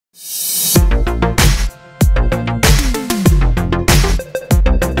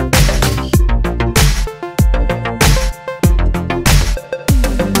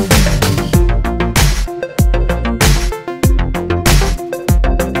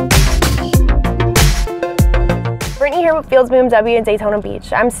here with Fields BMW in Daytona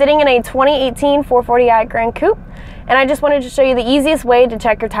Beach. I'm sitting in a 2018 440i Gran Coupe, and I just wanted to show you the easiest way to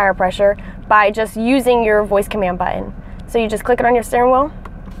check your tire pressure by just using your voice command button. So you just click it on your steering wheel.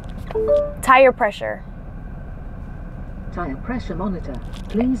 Tire pressure. Tire pressure monitor.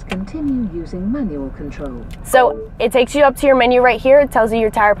 Please continue using manual control. So it takes you up to your menu right here. It tells you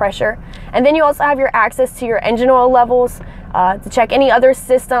your tire pressure. And then you also have your access to your engine oil levels to check any other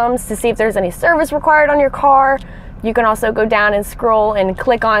systems, to see if there's any service required on your car. You can also go down and scroll and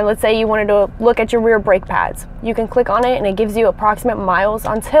click on, let's say you wanted to look at your rear brake pads. You can click on it and it gives you approximate miles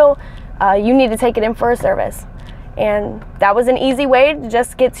until you need to take it in for a service. And that was an easy way to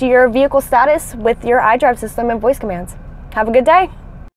just get to your vehicle status with your iDrive system and voice commands. Have a good day.